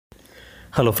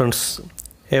Hello friends,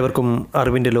 ഏവർക്കും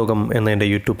അറിവിൻ്റെ ലോകം എന്ന എൻ്റെ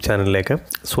യൂട്യൂബ് ചാനലിലേക്ക്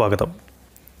സ്വാഗതം.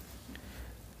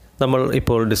 നമ്മൾ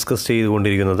ഇപ്പോൾ ഡിസ്കസ്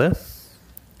ചെയ്തുകൊണ്ടിരിക്കുന്നത്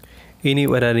ഇനി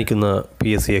വരാനിരിക്കുന്ന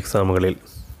PSC എക്സാമുകളിൽ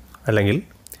അല്ലെങ്കിൽ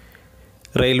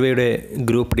റെയിൽവേയുടെ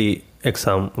ഗ്രൂപ്പ് ഡി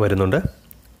എക്സാം വരുന്നുണ്ട്,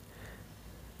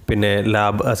 പിന്നെ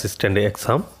ലാബ് അസിസ്റ്റൻ്റ്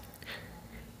എക്സാം.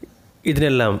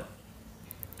 ഇതിനെല്ലാം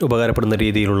ഉപകാരപ്പെടുന്ന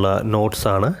രീതിയിലുള്ള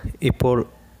നോട്ട്സാണ് ഇപ്പോൾ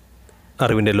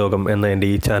അറിവിൻ്റെ ലോകം എന്ന എൻ്റെ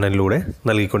ഈ ചാനലിലൂടെ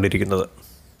നൽകിക്കൊണ്ടിരിക്കുന്നത്.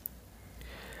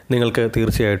 നിങ്ങൾക്ക്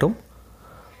തീർച്ചയായിട്ടും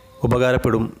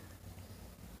ഉപകാരപ്പെടും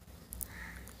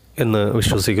എന്ന്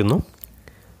വിശ്വസിക്കുന്നു.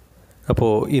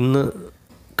 അപ്പോൾ ഇന്ന്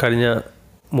കഴിഞ്ഞ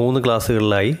 3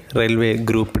 ക്ലാസ്സുകളിലായി railway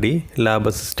group D, lab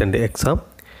assistant exam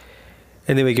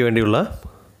എന്നിവയ്ക്ക് വേണ്ടിയുള്ള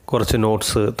കുറച്ച്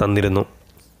നോട്ട്സ് തന്നിരുന്നു.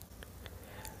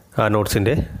 ആ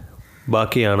നോട്ട്സിൻ്റെ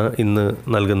ബാക്കിയാണ് ഇന്ന്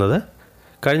നൽകുന്നത്.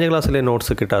 കഴിഞ്ഞ ക്ലാസ്സിലെ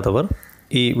നോട്ട്സ് കിട്ടാത്തവർ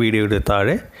ഈ വീഡിയോയുടെ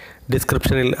താഴെ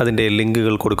ഡിസ്ക്രിപ്ഷനിൽ അതിൻ്റെ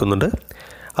ലിങ്കുകൾ കൊടുക്കുന്നുണ്ട്.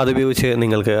 അതുപയോഗിച്ച്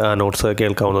നിങ്ങൾക്ക് ആ നോട്ട്സ്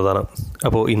കേൾക്കാവുന്നതാണ്.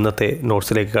 അപ്പോൾ ഇന്നത്തെ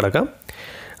നോട്ട്സിലേക്ക് കടക്കാം.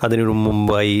 അതിനു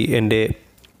മുമ്പായി എൻ്റെ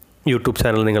യൂട്യൂബ്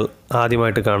ചാനൽ നിങ്ങൾ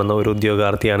ആദ്യമായിട്ട് കാണുന്ന ഒരു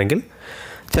ഉദ്യോഗാർത്ഥിയാണെങ്കിൽ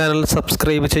ചാനൽ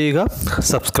സബ്സ്ക്രൈബ് ചെയ്യുക.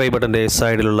 സബ്സ്ക്രൈബ് ബട്ടൻ്റെ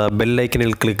സൈഡിലുള്ള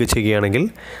ബെല്ലൈക്കനിൽ ക്ലിക്ക് ചെയ്യുകയാണെങ്കിൽ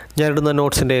ഞാനിടുന്ന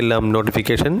നോട്ട്സിൻ്റെ എല്ലാം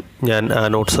നോട്ടിഫിക്കേഷൻ ഞാൻ ആ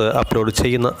നോട്ട്സ് അപ്ലോഡ്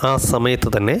ചെയ്യുന്ന ആ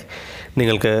സമയത്ത് തന്നെ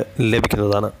നിങ്ങൾക്ക്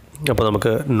ലഭിക്കുന്നതാണ്. അപ്പോൾ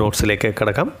നമുക്ക് നോട്ട്സിലേക്ക്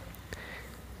കടക്കാം.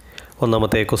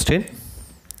 ഒന്നാമത്തെ ക്വസ്റ്റ്യൻ,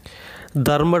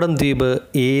 ധർമ്മടം ദ്വീപ്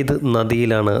ഏത്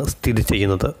നദിയിലാണ് സ്ഥിതി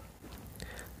ചെയ്യുന്നത്?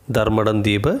 ധർമ്മടം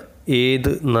ദ്വീപ്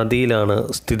ഏത് നദിയിലാണ്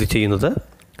സ്ഥിതി ചെയ്യുന്നത്?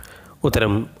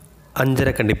 ഉത്തരം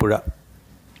അഞ്ചരക്കണ്ടിപ്പുഴ.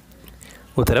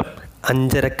 ഉത്തരം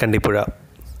അഞ്ചരക്കണ്ടിപ്പുഴ.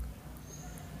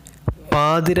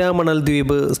 പാതിരാമണൽ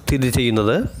ദ്വീപ് സ്ഥിതി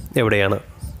ചെയ്യുന്നത് എവിടെയാണ്?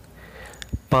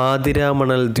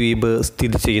 പാതിരാമണൽ ദ്വീപ്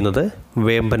സ്ഥിതി ചെയ്യുന്നത്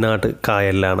വേമ്പനാട്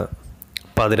കായലിലാണ്.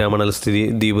 പാതിരാമണൽ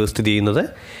ദ്വീപ് സ്ഥിതി ചെയ്യുന്നത്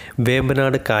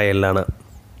വേമ്പനാട് കായലിലാണ്.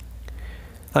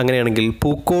 അങ്ങനെയാണെങ്കിൽ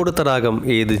പൂക്കോട് തടാകം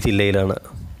ഏത് ജില്ലയിലാണ്?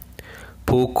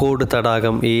 പൂക്കോട്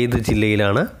തടാകം ഏത്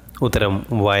ജില്ലയിലാണ്? ഉത്തരം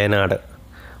വയനാട്.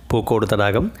 പൂക്കോട്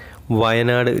തടാകം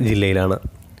വയനാട് ജില്ലയിലാണ്.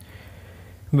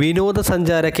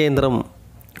 വിനോദസഞ്ചാര കേന്ദ്രം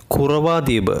കുറവാ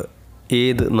ദ്വീപ്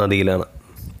ഏത് നദിയിലാണ്?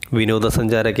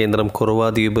 വിനോദസഞ്ചാര കേന്ദ്രം കുറവാ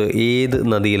ദ്വീപ് ഏത്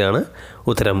നദിയിലാണ്?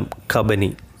 ഉത്തരം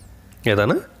കബനി.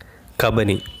 ഏതാണ്?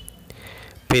 കബനി.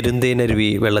 പെരുന്തേനരുവി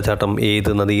വെള്ളച്ചാട്ടം ഏത്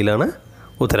നദിയിലാണ്?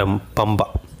 ഉത്തരം പമ്പ.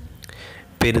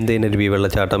 പെരുന്തേനരുവി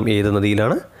വെള്ളച്ചാട്ടം ഏത്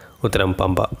നദിയിലാണ്? ഉത്തരം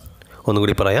പമ്പ.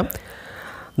 ഒന്നുകൂടി പറയാം.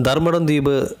 ധർമ്മടം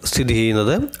ദ്വീപ് സ്ഥിതി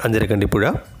ചെയ്യുന്നത് അഞ്ചരക്കണ്ടിപ്പുഴ.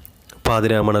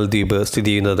 പാതിരാമണൽ ദ്വീപ്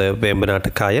സ്ഥിതി ചെയ്യുന്നത്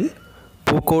വേമ്പനാട്ട് കായൽ.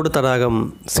 പൂക്കോട് തടാകം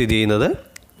സ്ഥിതി ചെയ്യുന്നത്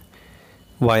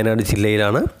വയനാട്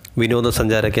ജില്ലയിലാണ്.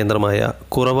 വിനോദസഞ്ചാര കേന്ദ്രമായ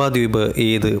കുറവാ ദ്വീപ്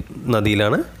ഏത്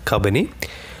നദിയിലാണ്? കബനി.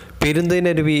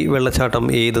 പെരുന്തേനരുവി വെള്ളച്ചാട്ടം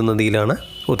ഏത് നദിയിലാണ്?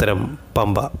 ഉത്തരം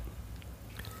പമ്പ.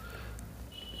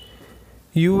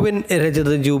 UN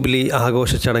രജത ജൂബിലി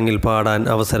ആഘോഷ ചടങ്ങിൽ പാടാൻ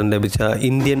അവസരം ലഭിച്ച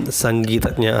ഇന്ത്യൻ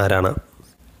സംഗീതജ്ഞ ആരാണ്?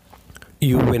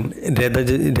 UN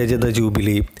രജത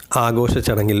ജൂബിലി ആഘോഷ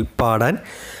ചടങ്ങിൽ പാടാൻ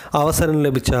അവസരം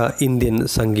ലഭിച്ച ഇന്ത്യൻ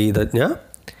സംഗീതജ്ഞ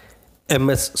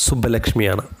MS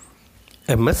സുബ്ബലക്ഷ്മിയാണ്.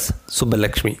 MS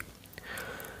സുബ്ബലക്ഷ്മി.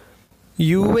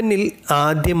 UN-ൽ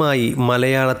ആദ്യമായി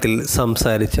മലയാളത്തിൽ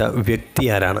സംസാരിച്ച വ്യക്തി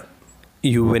ആരാണ്?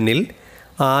 UN-ൽ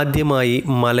ആദ്യമായി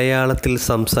മലയാളത്തിൽ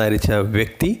സംസാരിച്ച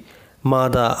വ്യക്തി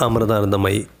മാതാ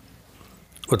അമൃതാനന്ദമയി.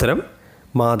 ഉത്തരം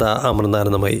മാതാ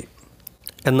അമൃതാനന്ദമയി.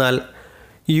 എന്നാൽ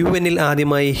UN-ൽ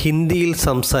ആദ്യമായി ഹിന്ദിയിൽ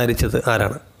സംസാരിച്ചത്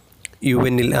ആരാണ്?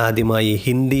 UN-ൽ ആദ്യമായി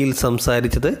ഹിന്ദിയിൽ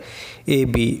സംസാരിച്ചത്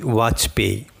AB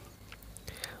വാജ്പേയി.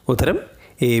 ഉത്തരം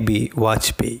AB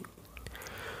വാജ്പേയി.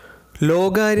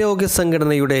 ലോകാരോഗ്യ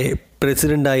സംഘടനയുടെ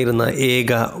പ്രസിഡൻ്റായിരുന്ന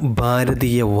ഏക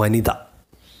ഭാരതീയ വനിത?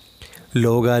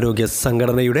 ലോകാരോഗ്യ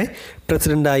സംഘടനയുടെ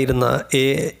പ്രസിഡൻ്റായിരുന്ന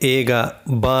ഏക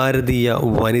ഭാരതീയ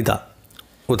വനിത?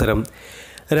 ഉത്തരം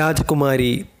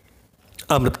രാജ്കുമാരി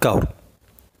അമൃത് കൗർ.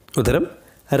 ഉത്തരം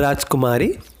രാജ്കുമാരി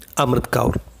അമൃത്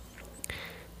കൗർ.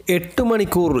 8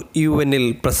 മണിക്കൂർ UN-ൽ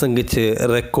പ്രസംഗിച്ച്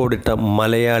റെക്കോർഡിട്ട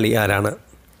മലയാളി ആരാണ്?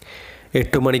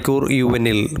 8 മണിക്കൂർ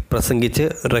UN-ൽ പ്രസംഗിച്ച്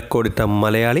റെക്കോർഡിട്ട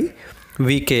മലയാളി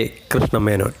VK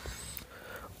കൃഷ്ണമേനോൻ.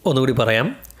 ഒന്നുകൂടി പറയാം.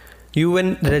 UN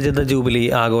രജത ജൂബിലി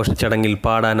ആഘോഷ ചടങ്ങിൽ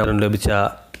പാടാൻ അവസരം ലഭിച്ച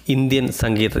ഇന്ത്യൻ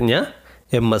സംഗീതജ്ഞ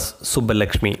MS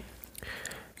സുബ്ബലക്ഷ്മി.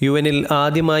 UN-ൽ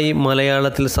ആദ്യമായി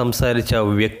മലയാളത്തിൽ സംസാരിച്ച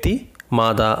വ്യക്തി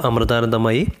മാതാ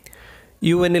അമൃതാനന്ദമയി.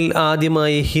 UN-ൽ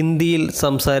ആദ്യമായി ഹിന്ദിയിൽ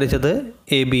സംസാരിച്ചത്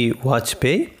AB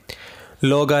വാജ്പേയി.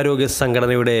 ലോകാരോഗ്യ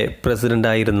സംഘടനയുടെ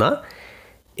പ്രസിഡൻ്റായിരുന്ന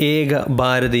ഏക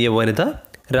ഭാരതീയ വനിത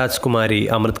രാജ്കുമാരി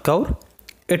അമൃത് കൗർ.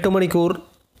 8 മണിക്കൂർ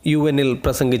UN-ൽ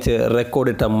പ്രസംഗിച്ച്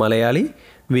റെക്കോർഡിട്ട മലയാളി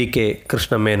VK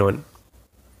കൃഷ്ണമേനോൻ.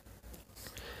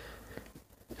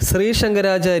 ശ്രീ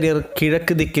ശങ്കരാചാര്യർ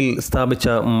കിഴക്ക് ദിക്കിൽ സ്ഥാപിച്ച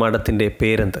മഠത്തിൻ്റെ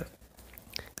പേരെന്ത്?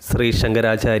 ശ്രീ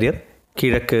ശങ്കരാചാര്യർ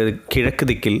കിഴക്ക്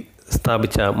ദിക്കിൽ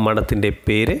സ്ഥാപിച്ച മഠത്തിൻ്റെ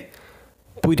പേര്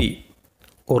പുരി.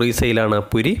 ഒറീസയിലാണ്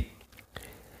പുരി.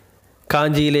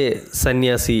 കാഞ്ചിയിലെ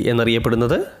സന്യാസി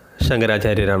എന്നറിയപ്പെടുന്നത്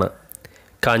ശങ്കരാചാര്യരാണ്.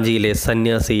 കാഞ്ചിയിലെ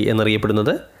സന്യാസി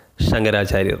എന്നറിയപ്പെടുന്നത്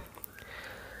ശങ്കരാചാര്യർ.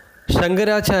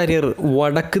 ശങ്കരാചാര്യർ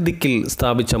വടക്ക് ദിക്കിൽ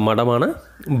സ്ഥാപിച്ച മഠമാണ്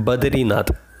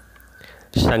ബദരിനാഥ്.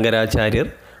 ശങ്കരാചാര്യർ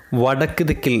വടക്ക്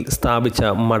ദിക്കിൽ സ്ഥാപിച്ച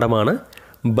മഠമാണ്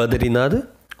ബദരിനാഥ്.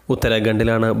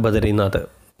 ഉത്തരാഖണ്ഡിലാണ് ബദരിനാഥ്.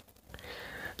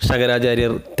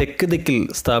 ശങ്കരാചാര്യർ തെക്ക് ദിക്കിൽ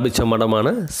സ്ഥാപിച്ച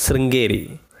മഠമാണ് ശൃംഗേരി.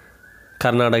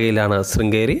 കർണാടകയിലാണ്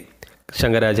ശൃംഗേരി.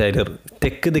 ശങ്കരാചാര്യർ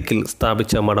തെക്ക് ദിക്കിൽ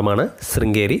സ്ഥാപിച്ച മഠമാണ്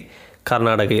ശൃംഗേരി,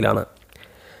 കർണാടകയിലാണ്.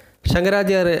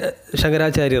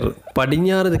 ശങ്കരാചാര്യർ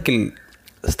പടിഞ്ഞാറ് ദിക്കിൽ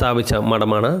സ്ഥാപിച്ച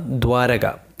മഠമാണ് ദ്വാരക.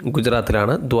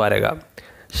 ഗുജറാത്തിലാണ് ദ്വാരക.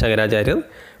 ശങ്കരാചാര്യർ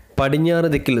പടിഞ്ഞാറ്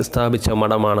ദിക്കിൽ സ്ഥാപിച്ച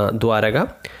മഠമാണ് ദ്വാരക.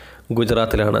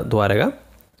 ഗുജറാത്തിലാണ് ദ്വാരക.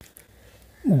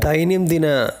 ദൈനംദിന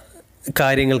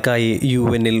കാര്യങ്ങൾക്കായി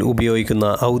UN-ൽ ഉപയോഗിക്കുന്ന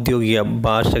ഔദ്യോഗിക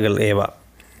ഭാഷകൾ ഏവ?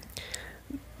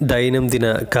 ദൈനംദിന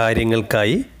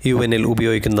കാര്യങ്ങൾക്കായി UN-ൽ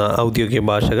ഉപയോഗിക്കുന്ന ഔദ്യോഗിക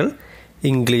ഭാഷകൾ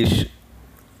ഇംഗ്ലീഷ്,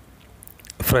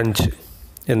 ഫ്രഞ്ച്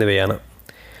എന്നിവയാണ്.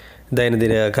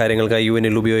 ദൈനംദിന കാര്യങ്ങൾക്കായി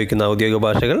UN-ൽ ഉപയോഗിക്കുന്ന ഔദ്യോഗിക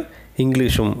ഭാഷകൾ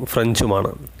ഇംഗ്ലീഷും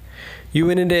ഫ്രഞ്ചുമാണ്.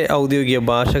 UN-ൻ്റെ ഔദ്യോഗിക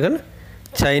ഭാഷകൾ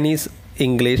Chinese,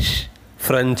 English,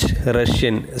 French,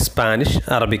 Russian, Spanish,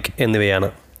 Arabic എന്നിവയാണ്.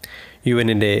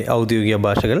 UN-ൻ്റെ ഔദ്യോഗിക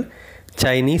ഭാഷകൾ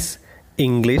Chinese,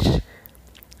 English,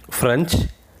 French,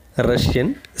 Russian,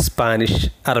 Spanish,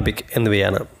 Arabic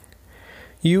എന്നിവയാണ്.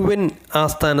 UN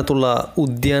ആസ്ഥാനത്തുള്ള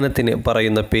ഉദ്യാനത്തിന്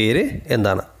പറയുന്ന പേര്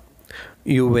എന്താണ്?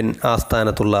 UN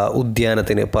ആസ്ഥാനത്തുള്ള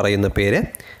ഉദ്യാനത്തിന് പറയുന്ന പേര്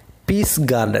പീസ്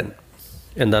ഗാർഡൻ.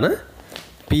 എന്താണ്?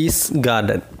 Piece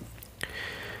garden.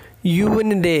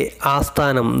 UN-ൻ്റെ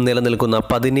ആസ്ഥാനം നിലനിൽക്കുന്ന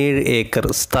 17 ഏക്കർ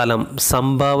സ്ഥലം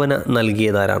സംഭാവന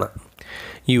നൽകിയതാരാണ്?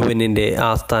 UN-ൻ്റെ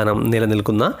ആസ്ഥാനം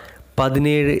നിലനിൽക്കുന്ന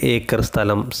 17 ഏക്കർ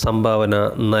സ്ഥലം സംഭാവന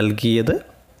നൽകിയത്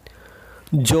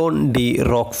ജോൺ ഡി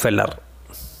റോക്ക്ഫെല്ലർ.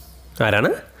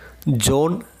 ആരാണ്?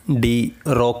 ജോൺ ഡി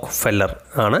റോക്ക്ഫെല്ലർ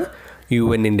ആണ്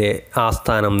UN-ൻ്റെ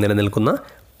ആസ്ഥാനം നിലനിൽക്കുന്ന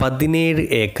 17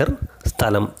 ഏക്കർ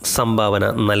സ്ഥലം സംഭാവന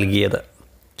നൽകിയത്.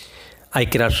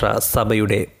 ഐക്യരാഷ്ട്ര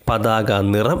സഭയുടെ പതാക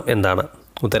നിറം എന്താണ്?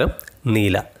 ഉത്തരം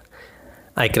നീല.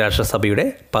 ഐക്യരാഷ്ട്ര സഭയുടെ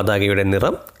പതാകയുടെ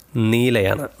നിറം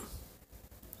നീലയാണ്.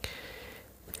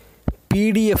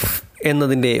 PDF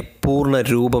എന്നതിൻ്റെ പൂർണ്ണ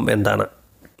രൂപം എന്താണ്?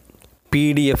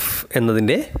 PDF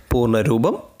എന്നതിൻ്റെ പൂർണ്ണ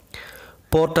രൂപം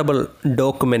പോർട്ടബിൾ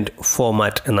ഡോക്യുമെൻ്റ്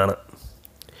ഫോർമാറ്റ് എന്നാണ്.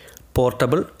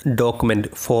 പോർട്ടബിൾ ഡോക്യുമെൻ്റ്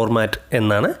ഫോർമാറ്റ്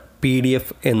എന്നാണ് PDF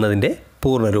എന്നതിൻ്റെ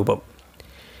പൂർണ്ണരൂപം.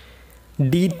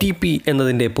 DTP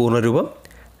എന്നതിൻ്റെ പൂർണ്ണരൂപം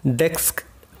ഡെസ്ക്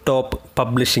ടോപ്പ്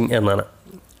പബ്ലിഷിംഗ് എന്നാണ്.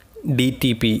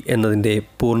 DTP എന്നതിൻ്റെ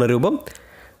പൂർണ്ണരൂപം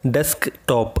ഡെസ്ക്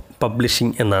ടോപ്പ്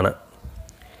പബ്ലിഷിംഗ് എന്നാണ്.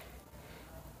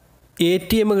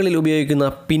 ATMകളിൽ ഉപയോഗിക്കുന്ന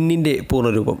പിന്നിൻ്റെ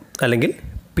പൂർണ്ണരൂപം അല്ലെങ്കിൽ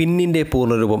പിന്നിൻ്റെ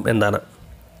പൂർണ്ണരൂപം എന്താണ്?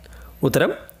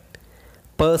 ഉത്തരം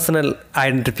പേഴ്സണൽ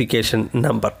ഐഡൻറ്റിഫിക്കേഷൻ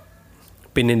നമ്പർ.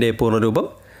 പിന്നിൻ്റെ പൂർണ്ണരൂപം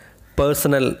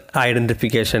പേഴ്സണൽ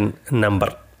ഐഡൻറ്റിഫിക്കേഷൻ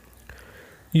നമ്പർ.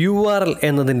 URL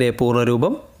എന്നതിൻ്റെ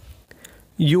പൂർണ്ണരൂപം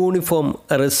യൂണിഫോം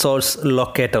റിസോഴ്സ്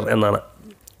ലൊക്കേറ്റർ എന്നാണ്.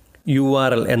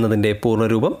 URL എന്നതിൻ്റെ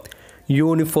പൂർണ്ണരൂപം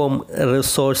യൂണിഫോം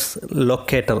റിസോഴ്സ്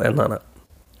ലൊക്കേറ്റർ എന്നാണ്.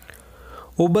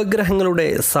 ഉപഗ്രഹങ്ങളുടെ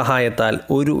സഹായത്താൽ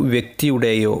ഒരു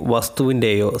വ്യക്തിയുടെയോ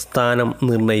വസ്തുവിൻ്റെയോ സ്ഥാനം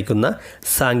നിർണ്ണയിക്കുന്ന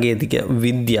സാങ്കേതിക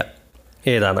വിദ്യ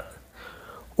ഏതാണ്?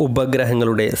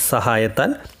 ഉപഗ്രഹങ്ങളുടെ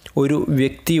സഹായത്താൽ ഒരു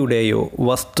വ്യക്തിയുടെയോ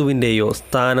വസ്തുവിൻ്റെയോ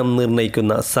സ്ഥാനം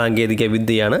നിർണ്ണയിക്കുന്ന സാങ്കേതിക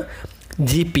വിദ്യയാണ്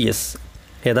GPS.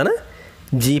 ഏതാണ്?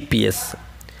 GPS.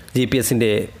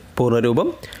 GPSൻ്റെ പൂർണ്ണരൂപം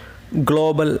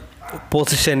ഗ്ലോബൽ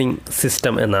പൊസിഷനിങ്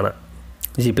സിസ്റ്റം എന്നാണ്.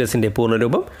 GPSൻ്റെ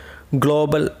പൂർണ്ണരൂപം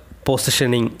ഗ്ലോബൽ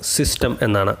പൊസിഷനിങ് സിസ്റ്റം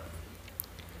എന്നാണ്.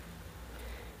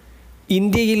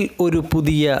 ഇന്ത്യയിൽ ഒരു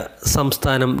പുതിയ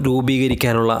സംസ്ഥാനം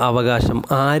രൂപീകരിക്കാനുള്ള അവകാശം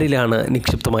ആരിലാണ്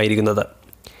നിക്ഷിപ്തമായിരിക്കുന്നത്?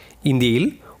 ഇന്ത്യയിൽ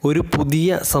ഒരു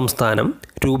പുതിയ സംസ്ഥാനം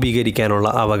രൂപീകരിക്കാനുള്ള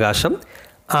അവകാശം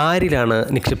ആരിലാണ്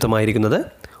നിക്ഷിപ്തമായിരിക്കുന്നത്?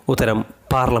 ഉത്തരം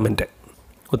പാർലമെൻറ്റ്.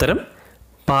 ഉത്തരം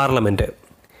പാർലമെൻറ്റ്.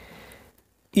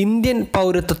 ഇന്ത്യൻ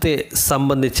പൗരത്വത്തെ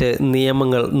സംബന്ധിച്ച്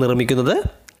നിയമങ്ങൾ നിർമ്മിക്കുന്നത്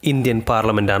ഇന്ത്യൻ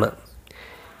പാർലമെൻറ്റാണ്.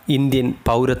 ഇന്ത്യൻ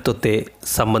പൗരത്വത്തെ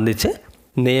സംബന്ധിച്ച്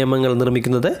നിയമങ്ങൾ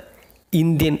നിർമ്മിക്കുന്നത്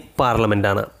ഇന്ത്യൻ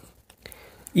പാർലമെൻറ്റാണ്.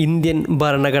 ഇന്ത്യൻ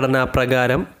ഭരണഘടനാ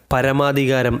പ്രകാരം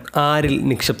പരമാധികാരം ആരിൽ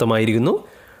നിക്ഷിപ്തമായിരിക്കുന്നു?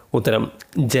 ഉത്തരം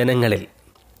ജനങ്ങളിൽ.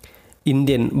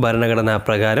 ഇന്ത്യൻ ഭരണഘടനാ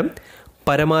പ്രകാരം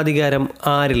പരമാധികാരം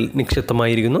ആരിൽ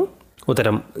നിക്ഷിപ്തമായിരിക്കുന്നു?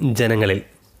 ഉത്തരം ജനങ്ങളിൽ.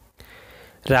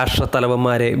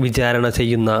 രാഷ്ട്രത്തലവന്മാരെ വിചാരണ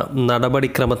ചെയ്യുന്ന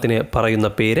നടപടിക്രമത്തിന് പറയുന്ന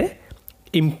പേര്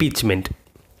ഇംപീച്ച്മെൻറ്റ്.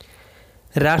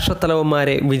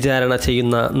 രാഷ്ട്രത്തലവന്മാരെ വിചാരണ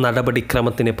ചെയ്യുന്ന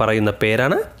നടപടിക്രമത്തിന് പറയുന്ന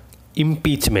പേരാണ്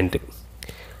ഇംപീച്ച്മെൻറ്റ്.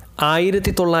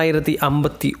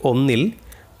 1951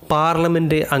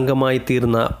 പാർലമെൻറ്റ് അംഗമായി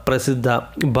തീർന്ന പ്രസിദ്ധ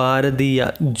ഭാരതീയ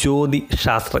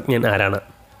ജ്യോതിശാസ്ത്രജ്ഞൻ ആരാണ്?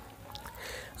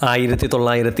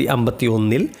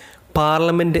 1951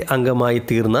 പാർലമെൻറ്റ് അംഗമായി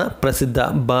തീർന്ന പ്രസിദ്ധ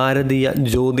ഭാരതീയ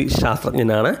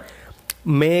ജ്യോതിശാസ്ത്രജ്ഞനാണ്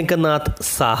മേഘനാഥ്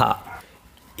സാഹ.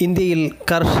 ഇന്ത്യയിൽ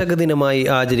കർഷക ദിനമായി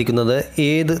ആചരിക്കുന്നത്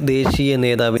ഏത് ദേശീയ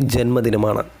നേതാവിൻ്റെ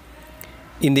ജന്മദിനമാണ്?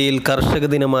 ഇന്ത്യയിൽ കർഷക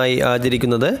ദിനമായി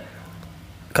ആചരിക്കുന്നത്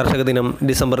കർഷക ദിനം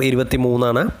ഡിസംബർ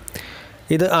 23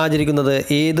 ഇത് ആചരിക്കുന്നത്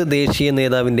ഏത് ദേശീയ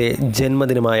നേതാവിൻ്റെ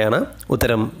ജന്മദിനമായാണ്?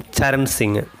 ഉത്തരം ചരൺ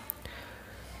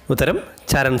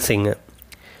സിംഗ്.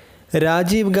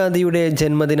 രാജീവ് ഗാന്ധിയുടെ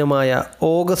ജന്മദിനമായ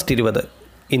ഓഗസ്റ്റ് 20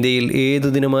 ഇന്ത്യയിൽ ഏതു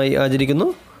ദിനമായി ആചരിക്കുന്നു?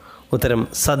 ഉത്തരം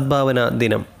സദ്ഭാവന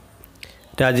ദിനം.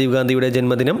 രാജീവ് ഗാന്ധിയുടെ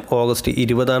ജന്മദിനം ഓഗസ്റ്റ്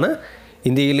 20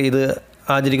 ഇന്ത്യയിൽ ഇത്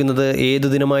ആചരിക്കുന്നത് ഏതു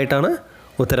ദിനമായിട്ടാണ്?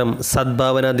 ഉത്തരം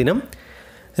സദ്ഭാവന ദിനം.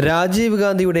 രാജീവ്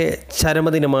ഗാന്ധിയുടെ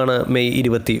ചരമദിനമാണ് മെയ്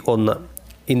 21.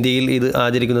 ഇന്ത്യയിൽ ഇത്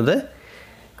ആചരിക്കുന്നത്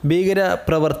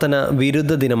ഭീകരപ്രവർത്തന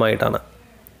വിരുദ്ധ ദിനമായിട്ടാണ്.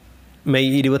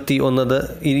 മെയ്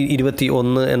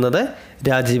 21 എന്നത്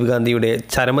രാജീവ് ഗാന്ധിയുടെ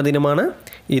ചരമദിനമാണ്.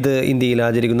 ഇത് ഇന്ത്യയിൽ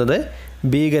ആചരിക്കുന്നത്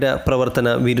ഭീകരപ്രവർത്തന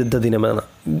വിരുദ്ധ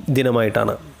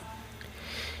ദിനമായിട്ടാണ്.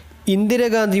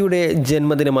 ഇന്ദിരാഗാന്ധിയുടെ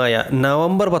ജന്മദിനമായ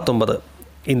നവംബർ 19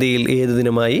 ഇന്ത്യയിൽ ഏത്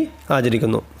ദിനമായി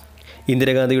ആചരിക്കുന്നു?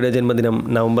 ഇന്ദിരാഗാന്ധിയുടെ ജന്മദിനം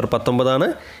നവംബർ 19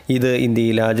 ഇത്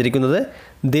ഇന്ത്യയിൽ ആചരിക്കുന്നത്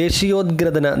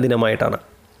ദേശീയോദ്ഗ്രഥന ദിനമായിട്ടാണ്.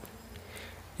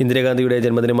 ഇന്ദിരാഗാന്ധിയുടെ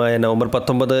ജന്മദിനമായ നവംബർ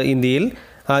 19 ഇന്ത്യയിൽ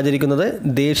ആചരിക്കുന്നത്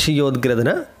ദേശീയോദ്ഗ്രഥന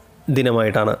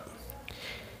ദിനമായിട്ടാണ്.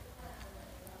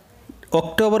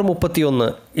 ഒക്ടോബർ 31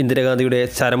 ഇന്ദിരാഗാന്ധിയുടെ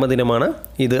ചരമദിനമാണ്.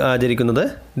 ഇത് ആചരിക്കുന്നത്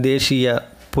ദേശീയ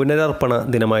പുനരർപ്പണ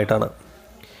ദിനമായിട്ടാണ്.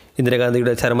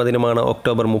 ഇന്ദിരാഗാന്ധിയുടെ ചരമദിനമാണ്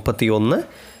ഒക്ടോബർ 31.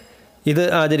 ഇത്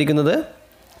ആചരിക്കുന്നത്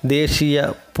ദേശീയ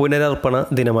പുനരർപ്പണ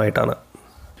ദിനമായിട്ടാണ്.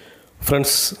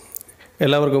 ഫ്രണ്ട്സ്,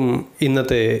 എല്ലാവർക്കും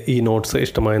ഇന്നത്തെ ഈ നോട്ട്സ്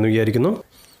ഇഷ്ടമായെന്ന് വിചാരിക്കുന്നു.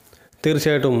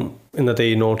 തീർച്ചയായിട്ടും ഇന്നത്തെ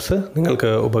ഈ നോട്ട്സ്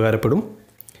നിങ്ങൾക്ക് ഉപകാരപ്പെടും.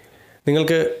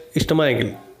 നിങ്ങൾക്ക് ഇഷ്ടമായെങ്കിൽ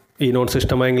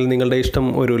നിങ്ങളുടെ ഇഷ്ടം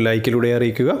ഒരു ലൈക്കിലൂടെ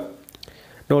അറിയിക്കുക.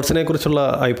 നോട്ട്സിനെ കുറിച്ചുള്ള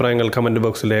അഭിപ്രായങ്ങൾ കമൻറ്റ്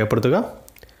ബോക്സിൽ രേഖപ്പെടുത്തുക.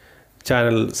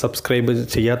 ചാനൽ സബ്സ്ക്രൈബ്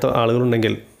ചെയ്യാത്ത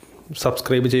ആളുകളുണ്ടെങ്കിൽ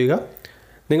സബ്സ്ക്രൈബ് ചെയ്യുക.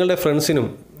 നിങ്ങളുടെ ഫ്രണ്ട്സിനും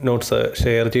നോട്ട്സ്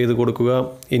ഷെയർ ചെയ്ത് കൊടുക്കുക.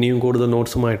 ഇനിയും കൂടുതൽ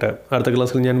നോട്ട്സുമായിട്ട് അടുത്ത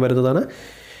ക്ലാസ്സിൽ ഞാൻ വരുന്നതാണ്.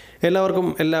 എല്ലാവർക്കും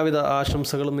എല്ലാവിധ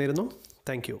ആശംസകളും നേരുന്നു.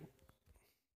 Thank you.